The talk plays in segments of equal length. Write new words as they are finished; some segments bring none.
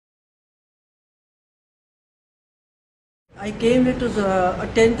I came here to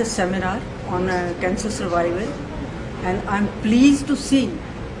attend the seminar on cancer survival, and I'm pleased to see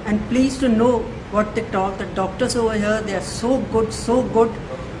and pleased to know what they talk. The doctors over here, they are so good,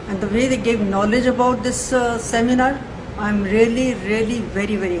 and the way they gave knowledge about this seminar, I'm really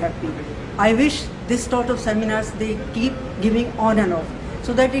very happy. I wish this sort of seminars they keep giving on and off,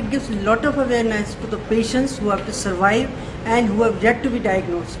 so that it gives a lot of awareness to the patients who have to survive and who have yet to be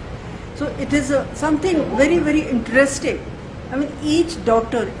diagnosed. So it is something very interesting. I mean, each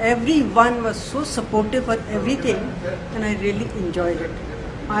doctor, everyone was so supportive for everything, and I really enjoyed it.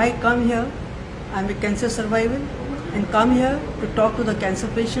 I come here, I'm a cancer survivor, and come here to talk to the cancer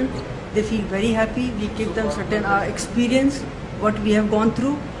patients. They feel very happy. We give them certain experience, what we have gone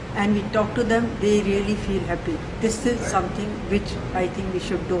through, and we talk to them. They really feel happy. This is something which I think we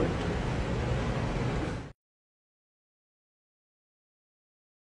should do it.